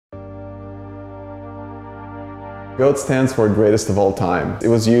GOAT stands for greatest of all time. It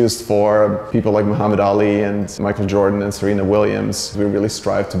was used for people like Muhammad Ali and Michael Jordan and Serena Williams. We really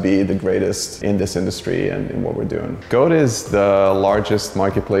strive to be the greatest in this industry and in what we're doing. GOAT is the largest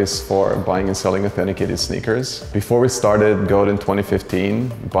marketplace for buying and selling authenticated sneakers. Before we started GOAT in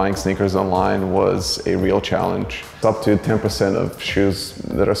 2015, buying sneakers online was a real challenge. Up to 10% of shoes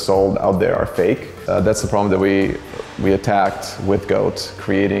that are sold out there are fake. That's the problem that we attacked with GOAT,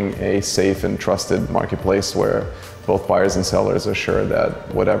 creating a safe and trusted marketplace where both buyers and sellers are sure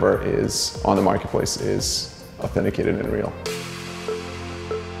that whatever is on the marketplace is authenticated and real.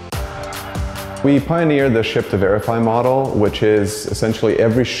 We pioneered the ship to verify model, which is essentially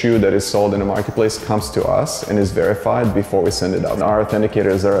every shoe that is sold in a marketplace comes to us and is verified before we send it out. Our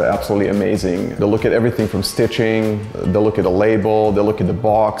authenticators are absolutely amazing. They'll look at everything from stitching, they'll look at the label, they'll look at the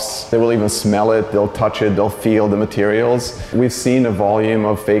box, they will even smell it, they'll touch it, they'll feel the materials. We've seen a volume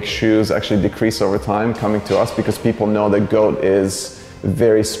of fake shoes actually decrease over time coming to us because people know that GOAT is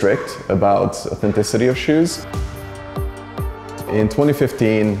very strict about authenticity of shoes. In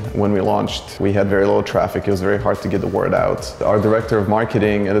 2015, when we launched, we had very little traffic. It was very hard to get the word out. Our director of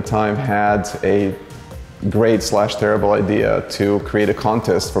marketing at the time had a great/terrible idea to create a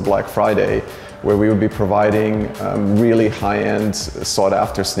contest for Black Friday where we would be providing really high-end,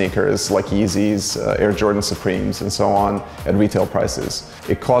 sought-after sneakers like Yeezys, Air Jordan Supremes, and so on at retail prices.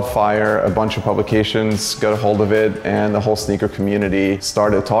 It caught fire, a bunch of publications got a hold of it, and the whole sneaker community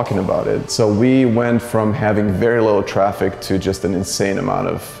started talking about it. So we went from having very little traffic to just an insane amount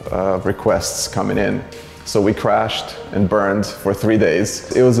of requests coming in. So we crashed and burned for 3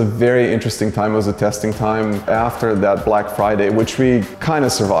 days. It was a very interesting time. It was a testing time. After that Black Friday, which we kind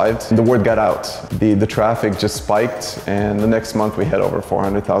of survived, the word got out. The traffic just spiked, and the next month we had over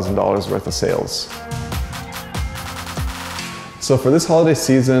 $400,000 worth of sales. So for this holiday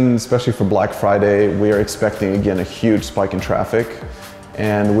season, especially for Black Friday, we are expecting again a huge spike in traffic.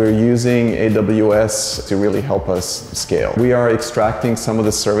 And we're using AWS to really help us scale. We are extracting some of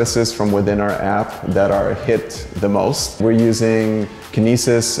the services from within our app that are hit the most. We're using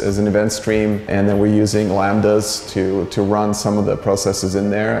Kinesis as an event stream, and then we're using Lambdas to run some of the processes in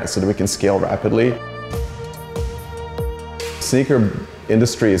there so that we can scale rapidly. Sneaker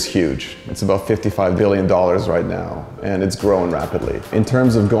industry is huge. It's about $55 billion right now, and it's growing rapidly. In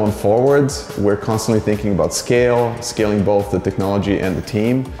terms of going forward, we're constantly thinking about scaling both the technology and the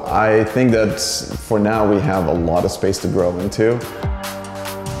team. I think that for now we have a lot of space to grow into.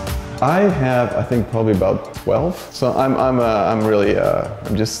 I have, I think, probably about 12. So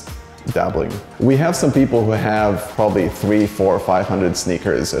I'm just dabbling. We have some people who have probably 300, 400, 500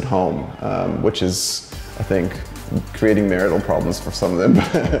 sneakers at home, which is, I think, creating marital problems for some of them.